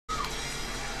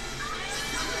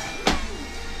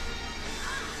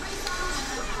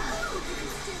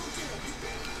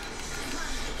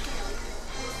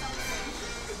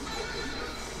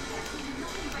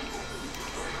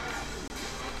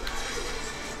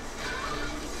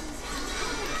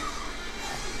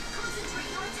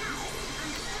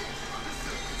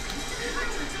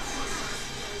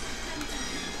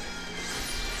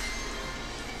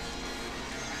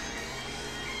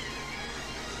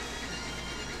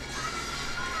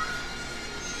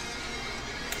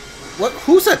What?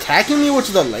 Who's attacking me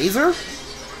with the laser?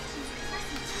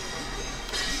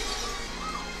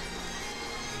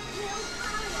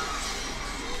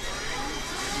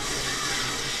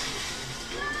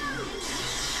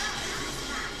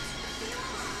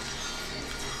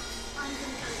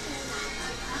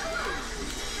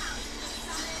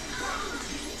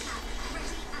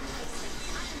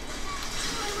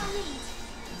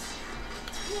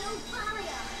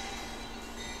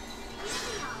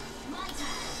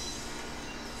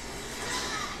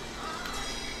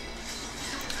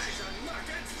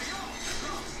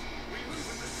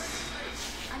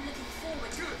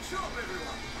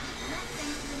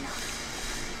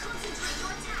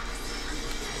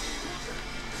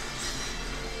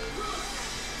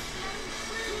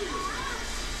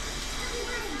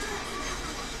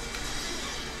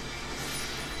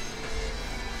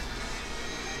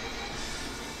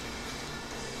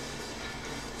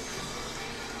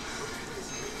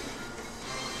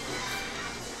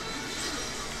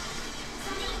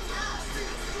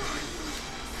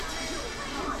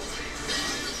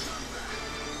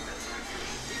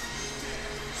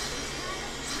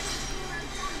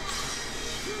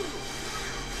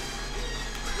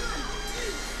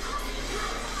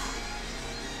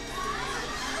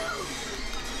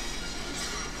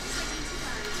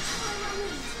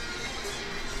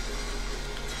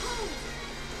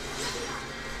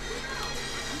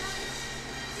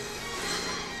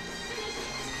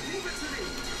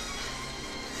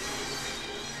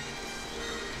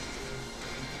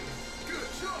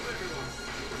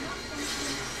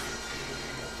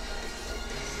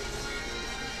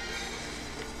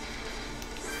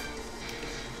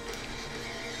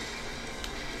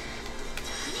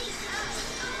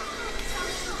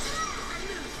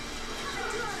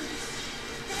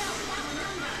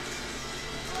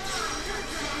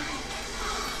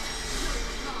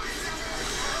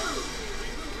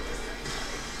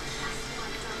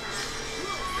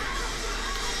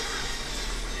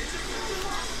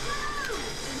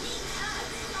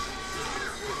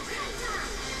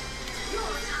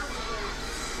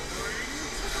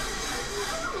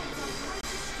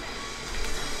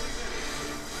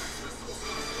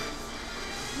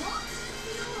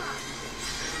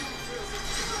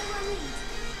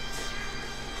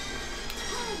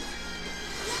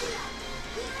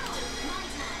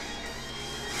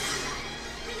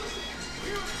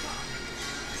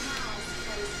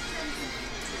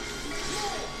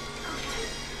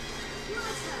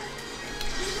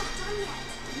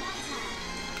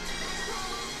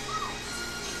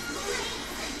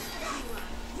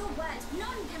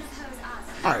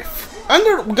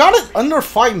 Alright, we got it under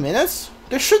 5 minutes?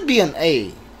 There should be an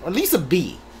A, or at least a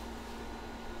B.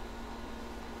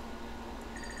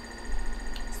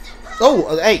 Oh,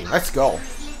 an A, let's go.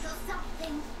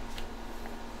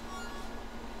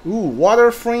 Ooh,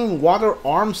 water frame, water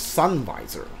arm, sun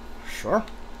visor. Sure.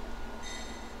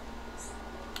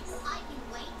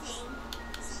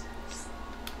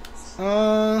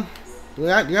 Do you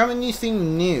have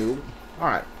anything new?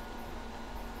 Alright.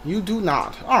 You do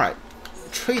not. Alright.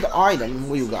 Trade item,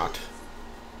 what you got?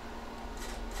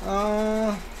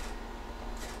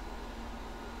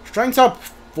 Strength up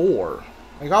 4.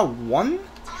 I got 1?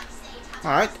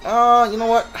 Alright, you know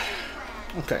what?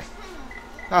 Okay.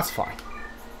 That's fine.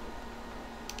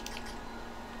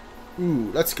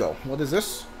 Ooh, let's go. What is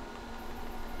this?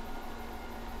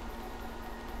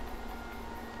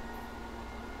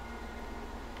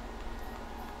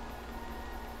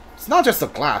 It's not just a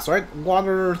glass, right?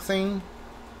 Water thing.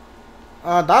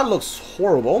 That looks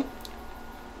horrible.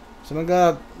 So I'm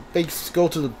gonna go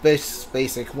to the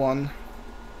basic one.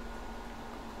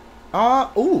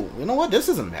 Ooh, you know what? This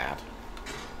isn't bad.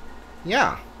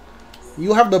 Yeah.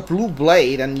 You have the blue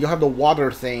blade and you have the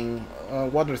water thing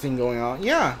going on.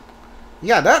 Yeah.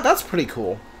 Yeah, that's pretty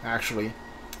cool, actually.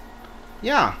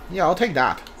 Yeah, I'll take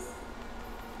that.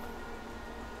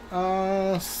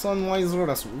 Sun visor,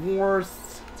 that's worth.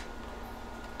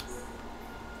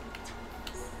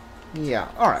 Yeah,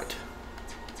 alright.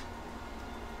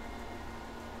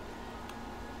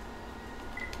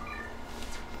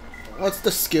 What's the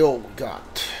skill we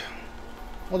got?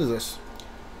 What is this?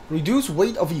 Reduce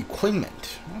weight of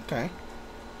equipment. Okay.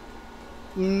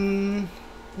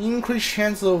 Increase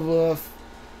chance of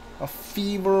a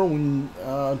fever when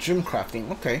gym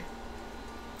crafting. Okay.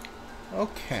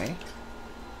 Okay.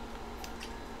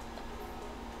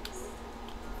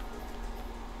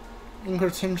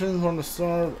 Increase tension from the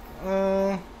start.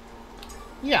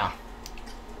 Yeah.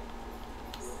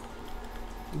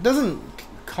 It doesn't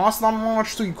cost that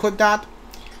much to equip that.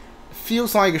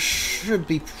 Feels like it should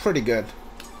be pretty good.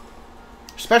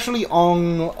 especially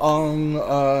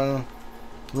on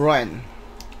Ren.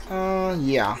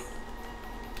 Yeah.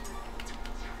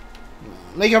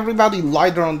 Make everybody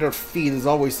lighter on their feet is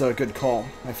always a good call,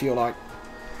 I feel like.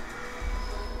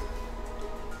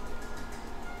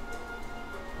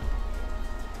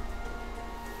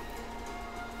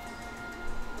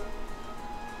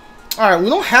 Alright, we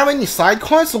don't have any side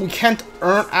quests, so we can't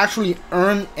actually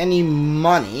earn any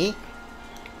money.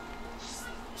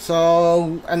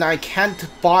 So, and I can't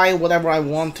buy whatever I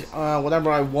want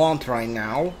right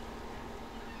now.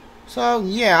 So,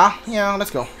 yeah,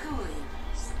 let's go.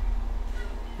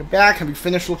 You're back. Have you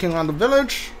finished looking around the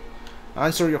village?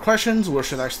 Answer your questions. Where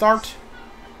should I start?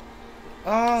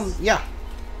 Yeah.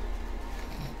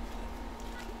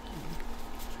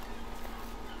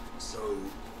 So,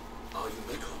 are you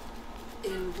Mekon?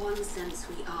 In one sense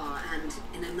we are, and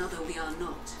in another we are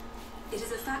not. It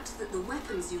is a fact that the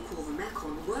weapons you call the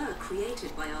Mekon were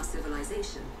created by our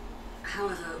civilization.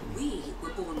 However, we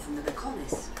were born from the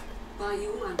Mekonis. By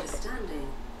your understanding,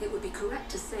 it would be correct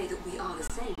to say that we are the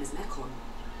same as Mekon.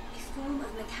 A form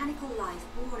of mechanical life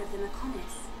born of the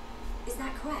Mekonis. Is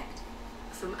that correct?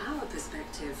 From our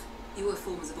perspective, you are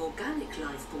forms of organic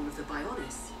life born of the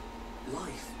Bionis.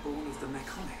 Life born of the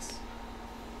Mekonis.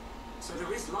 So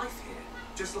there is life here,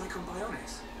 just like on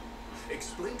Bionis.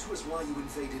 Explain to us why you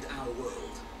invaded our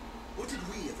world. What did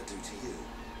we ever do to you?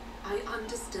 I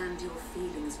understand your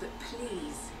feelings, but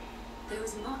please, there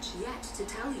is much yet to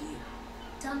tell you.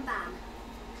 Dunban,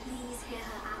 please hear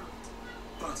her out.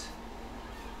 But...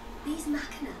 these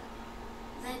Machina,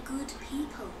 they're good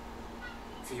people.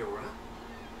 Fiora?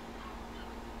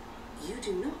 You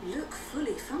do not look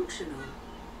fully functional.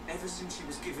 Ever since she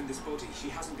was given this body, she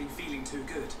hasn't been feeling too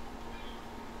good.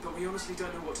 But we honestly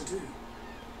don't know what to do.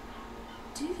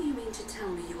 Do you mean to tell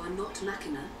me you are not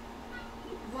Machina?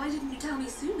 Why didn't you tell me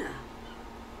sooner?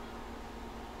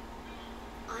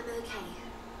 I'm okay.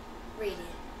 Really.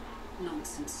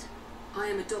 Nonsense. I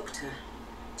am a doctor.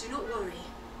 Do not worry.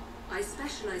 I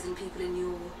specialize in people in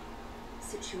your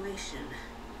situation.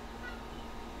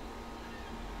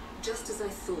 Just as I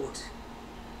thought,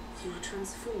 you were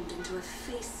transformed into a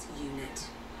face unit.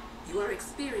 You are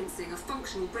experiencing a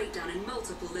functional breakdown in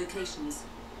multiple locations.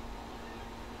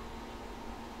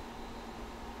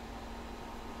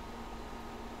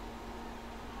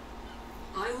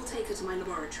 I will take her to my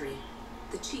laboratory.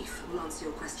 The chief will answer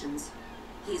your questions.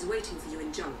 He is waiting for you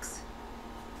in Junks.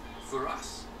 For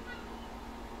us?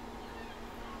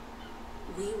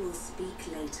 We will speak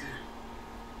later.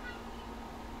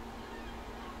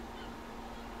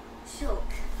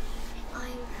 Shook.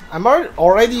 I'm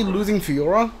already losing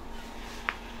Fiora?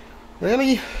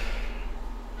 Really?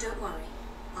 Don't worry.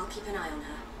 I'll keep an eye on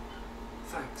her.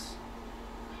 Thanks.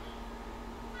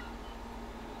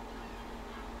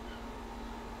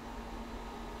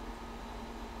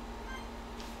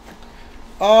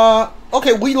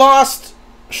 Okay, we lost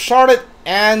Charlotte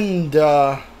and,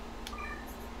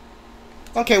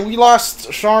 okay, we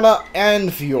lost Charlotte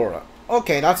and Fiora.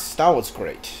 Okay, that was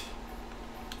great.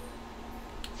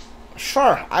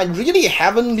 Sure, I really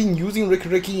haven't been using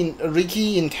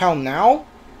Riki until now,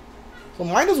 so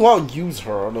might as well use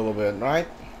her a little bit, right?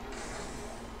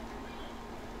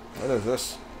 What is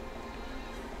this?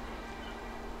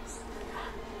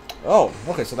 Oh,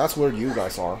 okay, so that's where you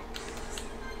guys are.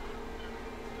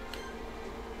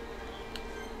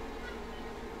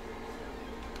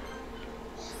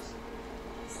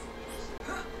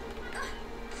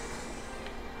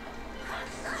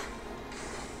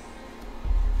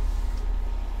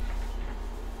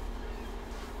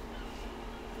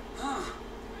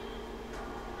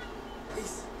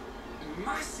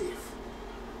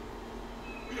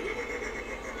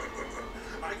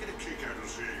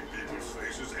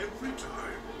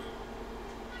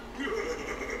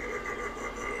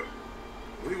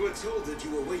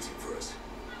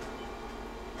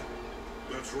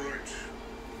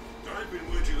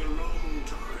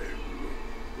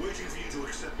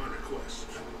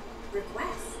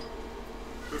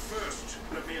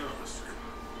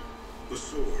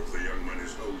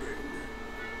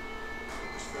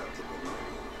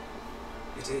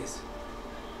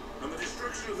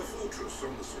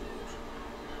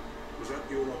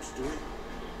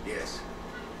 Yes.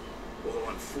 Although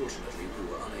unfortunately we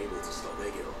were unable to stop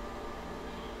Egil.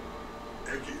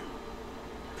 Egil?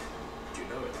 Do you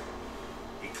know him?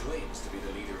 He claims to be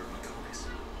the leader of Mekonis.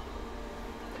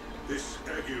 This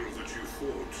Egil that you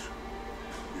fought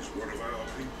is one of our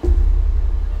people.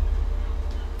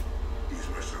 He's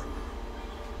my son.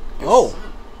 Oh.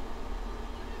 Son?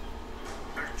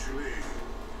 Actually,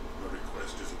 the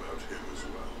request is about him as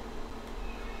well.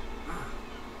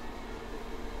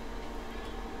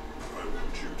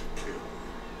 want you to kill,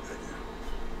 Egil.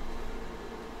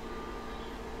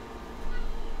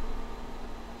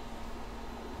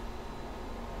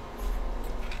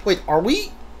 Wait, are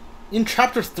we in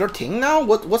chapter 13 now?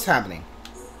 What's happening?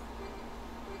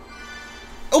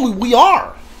 Oh, we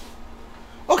are!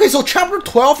 Okay, so chapter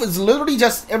 12 is literally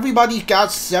just everybody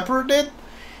got separated,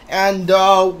 and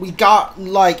we got,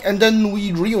 like, and then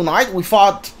we reunite. We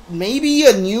fought maybe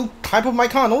a new type of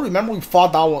Mechon. I don't remember we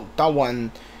fought that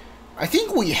one. I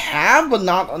think we have, but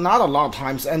not a lot of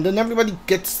times. And then everybody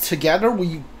gets together.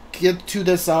 We get to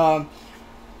this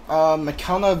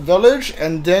Mechana village,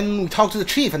 and then we talk to the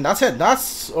chief, and that's it.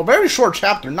 That's a very short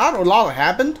chapter. Not a lot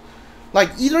happened.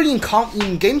 Like, either in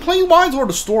gameplay-wise or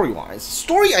the story-wise.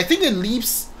 Story, I think it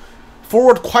leaps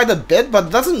forward quite a bit, but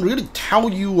doesn't really tell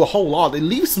you a whole lot. It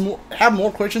leaves have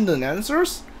more questions than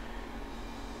answers.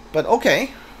 But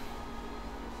okay.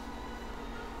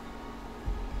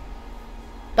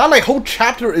 That, like, whole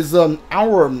chapter is an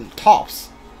hour tops.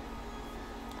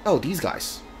 Oh, these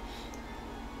guys.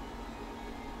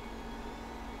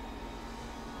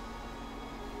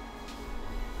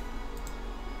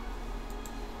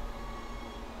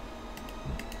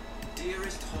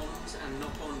 Dearest Homs and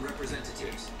Noppon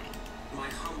representatives, my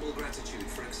humble gratitude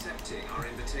for accepting our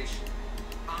invitation.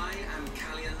 I am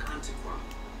Kallian Antiqua,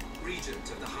 Regent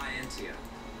of the High Entia.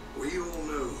 We all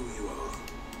know who you are.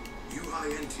 You High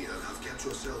Entia have kept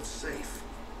yourselves safe,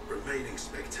 remaining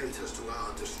spectators to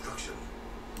our destruction.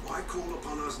 Why call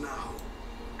upon us now?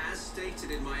 As stated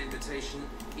in my invitation,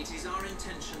 it is our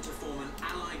intention to form an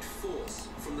allied force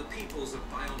from the peoples of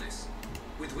Bionis,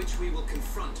 with which we will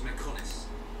confront Mechonis.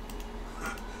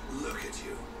 Look at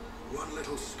you. One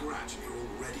little scratch and you're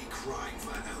already crying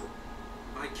for help.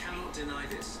 I cannot deny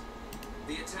this.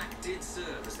 The attack did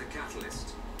serve as the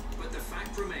catalyst, but the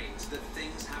fact remains that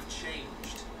things have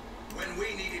changed. When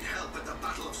we needed help at the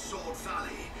Battle of Sword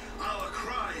Valley, our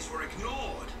cries were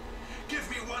ignored. Give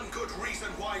me one good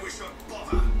reason why we should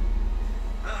bother.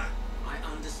 I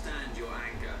understand your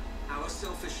anger. Our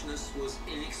selfishness was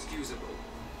inexcusable.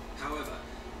 However,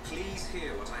 please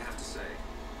hear what I have to say.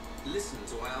 Listen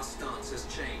to why our stance has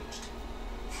changed.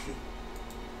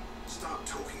 Start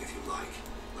talking if you like,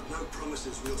 but no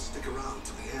promises we'll stick around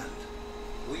to the end.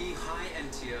 We High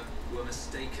Entia were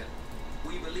mistaken.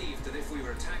 We believed that if we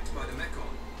were attacked by the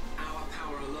Mechon, our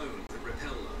power alone could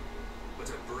repel them. But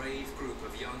a brave group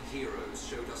of young heroes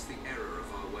showed us the error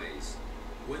of our ways.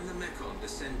 When the Mechon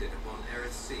descended upon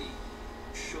Aerith Sea,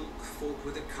 Shulk fought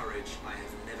with a courage I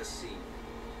have never seen.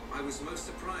 I was most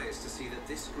surprised to see that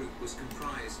this group was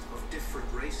comprised of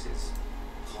different races.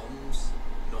 Homs,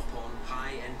 Noppon,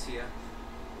 High Entia.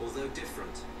 Although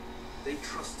different, they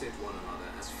trusted one another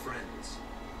as friends.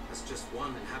 As just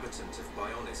one inhabitant of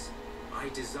Bionis, I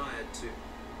desired to...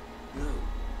 No,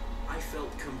 I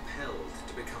felt compelled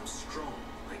to become strong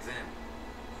like them.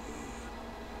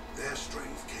 Their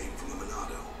strength came from the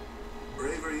Monado.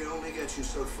 Bravery only gets you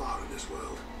so far in this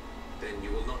world. Then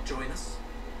you will not join us?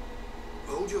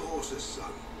 Hold your horses,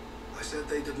 son. I said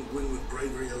they didn't win with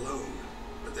bravery alone,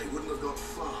 but they wouldn't have got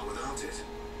far without it.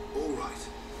 All right.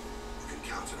 You can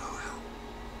count on our help.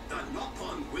 The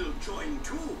Noppon will join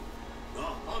too. The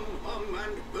Hum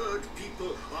and Bird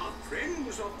people are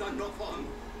friends of the Noppon.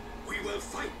 We will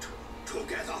fight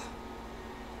together.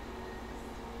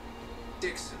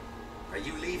 Dixon, are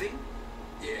you leaving?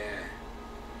 Yeah.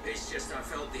 It's just I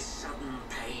felt this sudden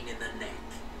pain in the neck.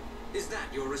 Is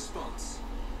that your response?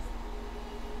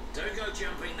 Don't go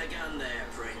jumping the gun there,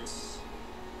 Prince.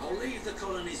 I'll leave the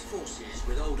colony's forces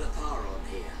with old Atharon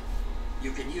here.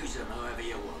 You can use them however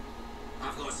you want.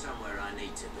 I've got somewhere I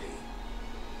need to be.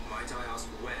 Might I ask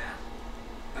where?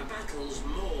 A battle's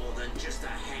more than just a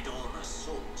head-on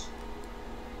assault.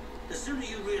 The sooner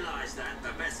you realize that,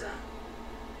 the better.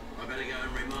 I better go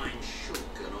and remind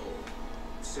Shulk and all.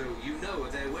 So you know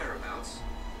of their whereabouts?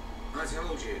 I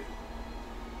told you.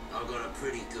 I've got a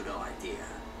pretty good idea.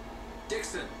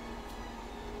 Dixon!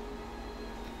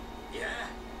 Yeah?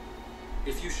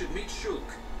 If you should meet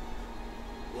Shulk,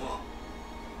 What?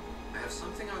 I have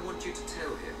something I want you to tell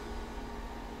him.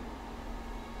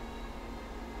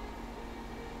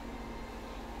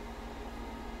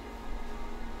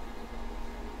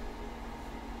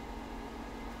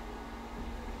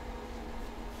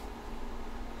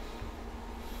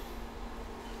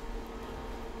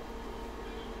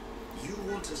 You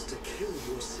want us to kill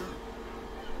your son?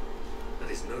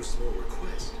 That is no small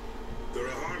request. There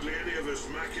are hardly any of us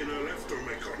Machina left on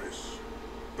Mechonis.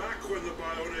 Back when the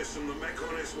Bionis and the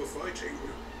Mechonis were fighting,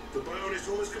 the Bionis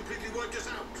almost completely wiped us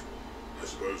out. I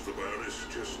suppose the Bionis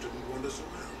just didn't want us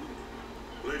around.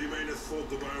 Lady Maynard fought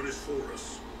the Bionis for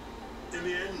us. In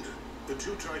the end, The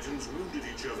two titans wounded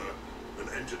each other and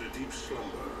entered a deep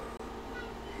slumber.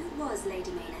 Who was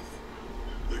Lady Mayneth?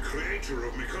 The creator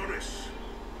of Mechonis.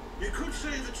 You could say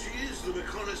that she is the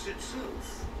Mechonis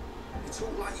itself. You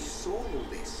talk like you saw all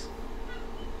this.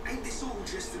 Ain't this all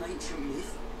just an ancient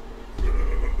myth?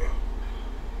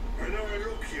 I know I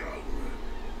look young,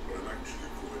 but I'm actually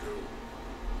quite old.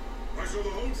 I saw the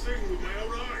whole thing with my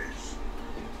own eyes.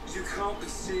 You can't be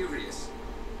serious.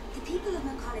 The people of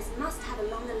Mechonis must have a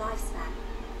longer lifespan.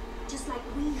 Just like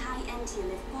we High Entia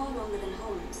live far longer than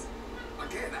Homs. I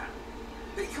get that.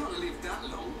 They can't have lived that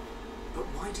long. But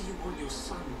why do you want your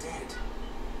son dead?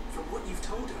 From what you've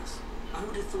told us, I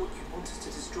would have thought you'd want us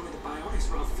to destroy the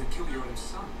Bionis rather than kill your own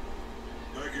son.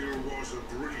 Egil was a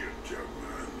brilliant young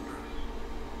man.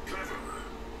 Clever,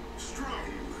 strong,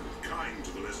 and kind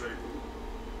to the less able.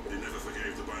 But he never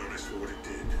forgave the Bionis for what it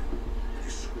did. He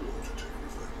swore to take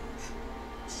revenge.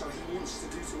 So he wants to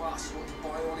do to us what the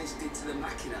Bionis did to the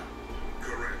Machina.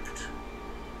 Correct.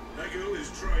 Egil is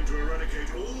trying to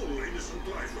eradicate all innocent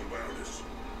life from Bionis.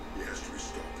 He has to be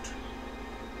stopped.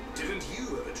 Didn't you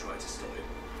ever try to stop him?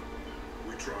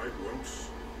 We tried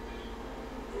once.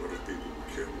 A lot of people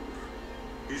were killed.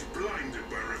 He's blinded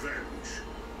by revenge.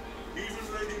 Even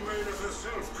Lady Mayneth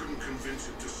herself couldn't convince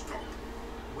him to stop.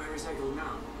 Where is Egil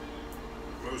now?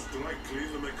 Most likely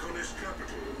the Mechonis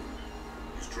capital.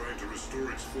 He's trying to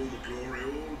restore its former glory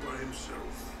all by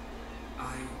himself.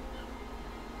 I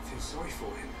feel sorry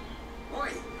for him.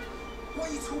 Oi! What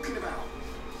are you talking about?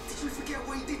 Did you forget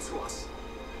what he did to us?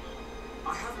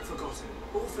 I haven't forgotten,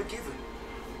 or forgiven.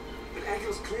 But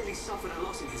Egil's clearly suffered a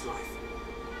lot in his life.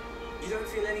 You don't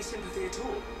feel any sympathy at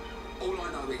all? All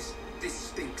I know is, this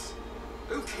stinks.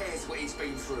 Who cares what he's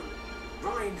been through?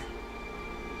 Ryan.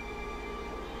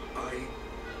 I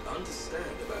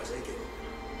understand about Egil.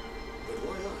 But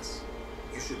why us?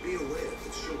 You should be aware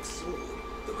that Shulk's sword,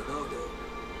 the Monado,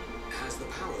 has the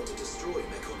power to destroy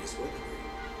Mechonis weaponry.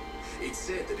 It's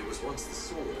said that it was once the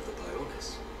sword of the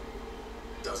Bionis.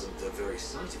 Doesn't the very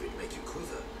sight of it make you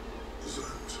quiver?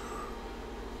 That...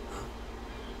 Huh?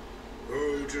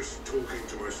 Oh, just talking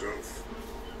to myself.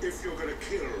 If you're gonna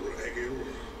kill Egil,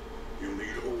 you'll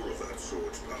need all of that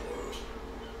sword's power.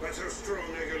 That's how strong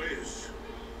Egil is.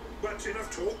 But enough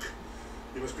talk.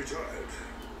 You must be tired.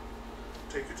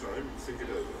 Take your time and think it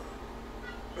over.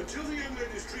 Until the young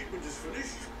lady's treatment is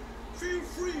finished, feel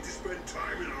free to spend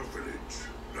time in our village.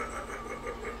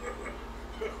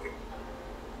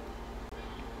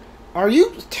 Are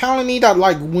you telling me that,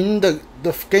 like, when the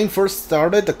game first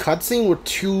started, the cutscene with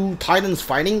two titans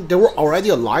fighting, they were already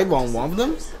alive on one of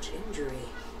them? Such injury.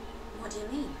 What do you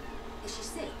mean? Is she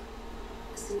sick?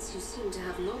 Since you seem to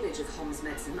have knowledge of Hom's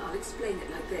medicine, I'll explain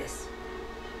it like this.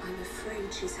 I'm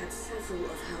afraid she's had several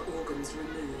of her organs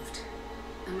removed.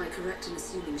 Am I correct in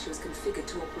assuming she was configured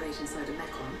to operate inside a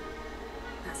mechon?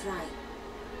 That's right.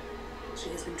 She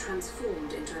has been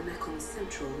transformed into a mecon's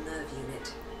central nerve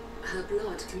unit. Her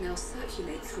blood can now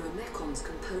circulate through a mecon's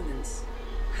components.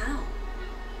 How?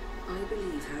 I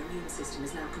believe her immune system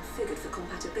is now configured for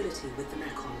compatibility with the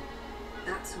mechon.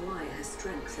 That's why her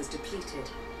strength has depleted.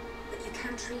 But you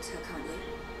can treat her, can't you?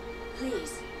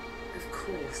 Please. Of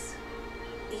course.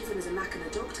 Even as a Machina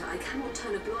doctor, I cannot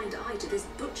turn a blind eye to this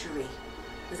butchery.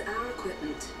 With our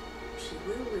equipment, she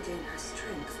will regain her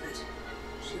strength, but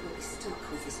she will be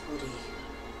stuck with this body.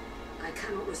 I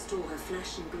cannot restore her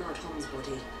flesh and blood Hom's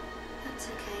body. That's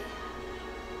okay.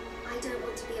 I don't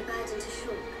want to be a burden to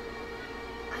Shulk.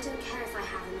 I don't care if I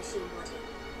have a machine body.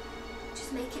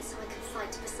 Just make it so I can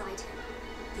fight beside him.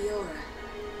 Biora,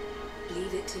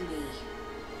 leave it to me.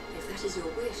 If that is your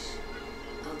wish,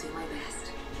 I'll do my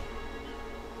best.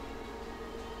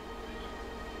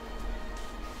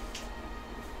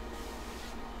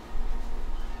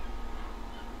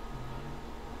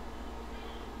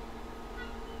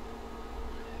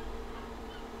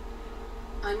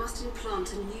 I must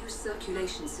implant a new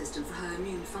circulation system for her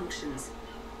immune functions.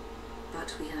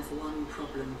 But we have one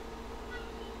problem.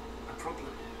 A problem?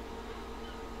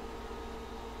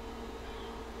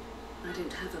 I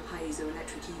don't have a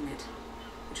piezoelectric unit,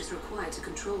 which is required to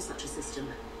control such a system.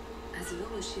 As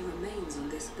long as she remains on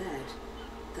this bed,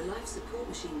 the life support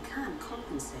machine can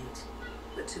compensate.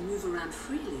 But to move around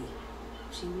freely,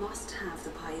 she must have the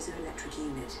piezoelectric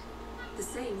unit. The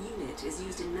same unit is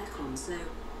used in Mechon, so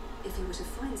if you were to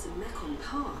find some Mechon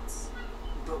parts...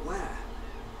 But where?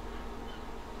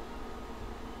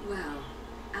 Well,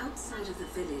 outside of the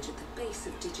village at the base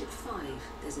of Digit 5,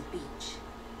 there's a beach.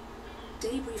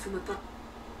 Debris from above...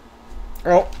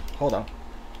 Oh, hold on.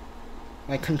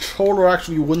 My controller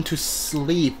actually went to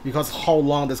sleep because how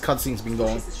long this cutscene's been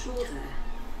going. There's a shore there.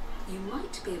 You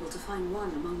might be able to find one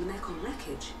among the Mechon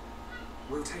wreckage.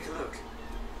 We'll take a look.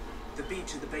 The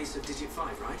beach at the base of Digit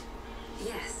 5, right?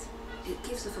 Yes. It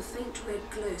gives off a faint red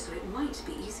glow, so it might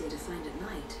be easier to find at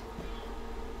night.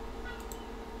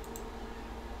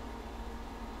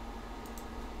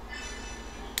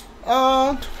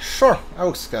 Sure. I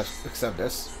will accept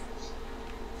this.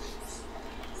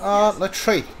 Let's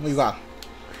trade. What you got?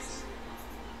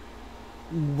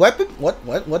 Weapon?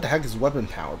 What the heck is weapon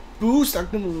power? Boost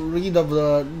activation rate of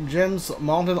the gems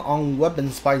mounted on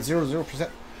weapons by 0.00%.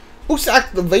 Boost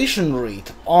activation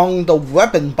rate on the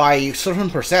weapon by certain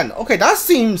percent. Okay, that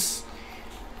seems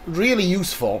really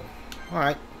useful.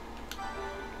 Alright.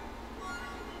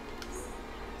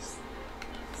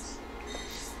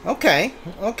 Okay,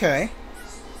 okay.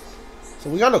 So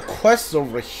we got a quest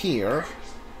over here.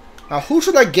 Now who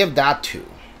should I give that to?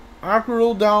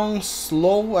 Aggro down,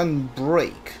 slow, and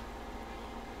break.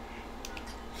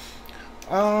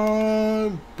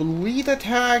 Bleed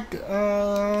attack,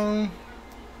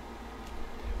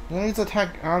 Blaze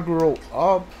attack aggro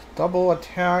up, double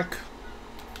attack.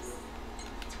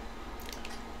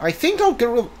 I think I'll get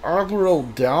rid of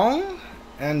aggro down,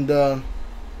 and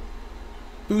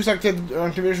boost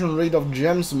activation rate of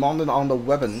gems mounted on the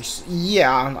weapons.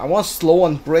 Yeah, I want slow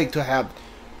and break to have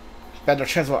better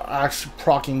chance of actually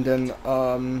proccing than,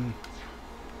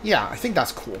 yeah, I think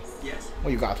that's cool. Yes.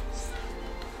 What you got?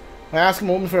 I ask a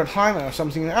moment for a time, I have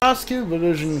something to ask you.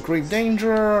 Village in great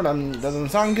danger, that doesn't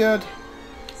sound good.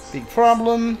 Big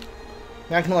problem.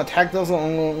 I can attack those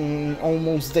on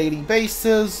almost daily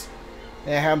basis.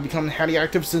 They have become highly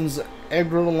active since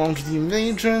Egil launched the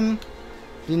invasion.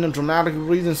 Being a dramatic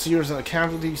reason, serious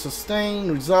casualties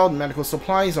sustained. Result, medical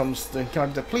supplies almost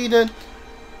entirely depleted.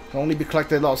 Can only be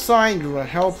collected outside. You will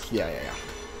help. Yeah.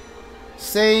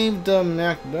 Save the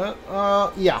magnet.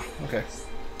 Yeah. Okay.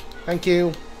 Thank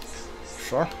you.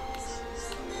 Sure.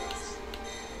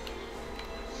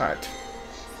 Alright.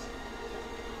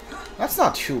 That's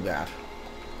not too bad.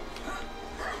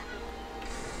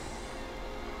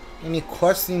 Any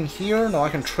quests in here? No, I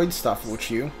can trade stuff with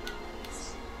you.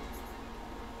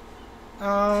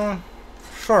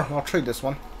 Sure, I'll trade this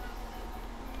one.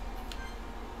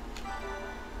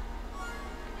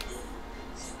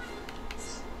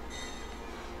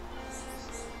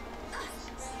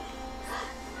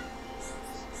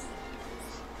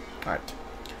 Alright.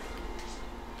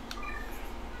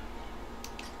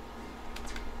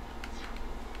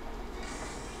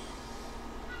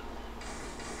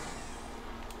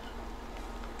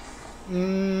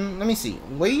 Let me see.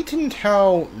 Wait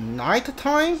until night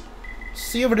time?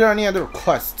 See if there are any other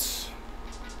quests.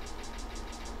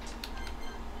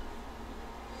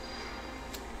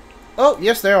 Oh,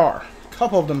 yes there are. A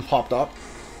couple of them popped up.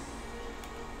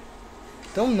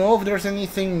 Don't know if there's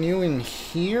anything new in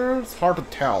here. It's hard to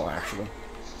tell, actually.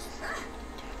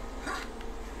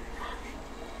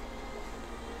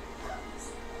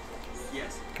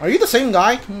 Yes. Are you the same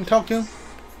guy you talk to?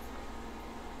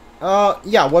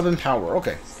 Yeah, weapon power.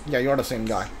 Okay. Yeah, you're the same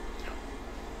guy.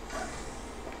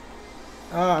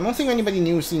 I don't think anybody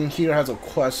new in here has a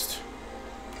quest.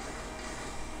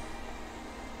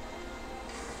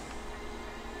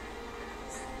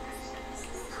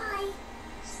 Hi.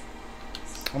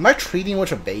 Am I treating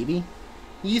with a baby?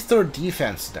 Ease their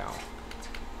defense down.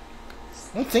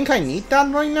 I don't think I need that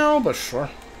right now, but sure.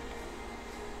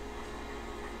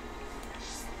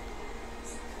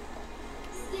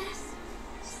 Yes.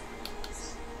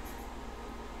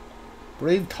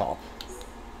 Brave top.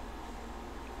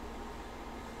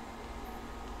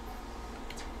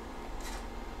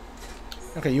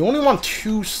 Okay, you only want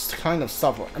two kind of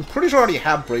stuff. I'm pretty sure I already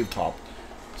have Brave Top.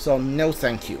 So, no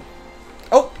thank you.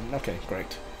 Oh, okay,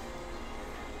 great.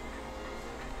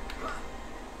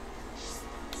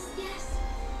 Yes.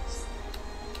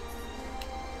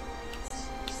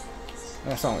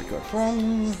 That sounds like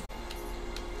good.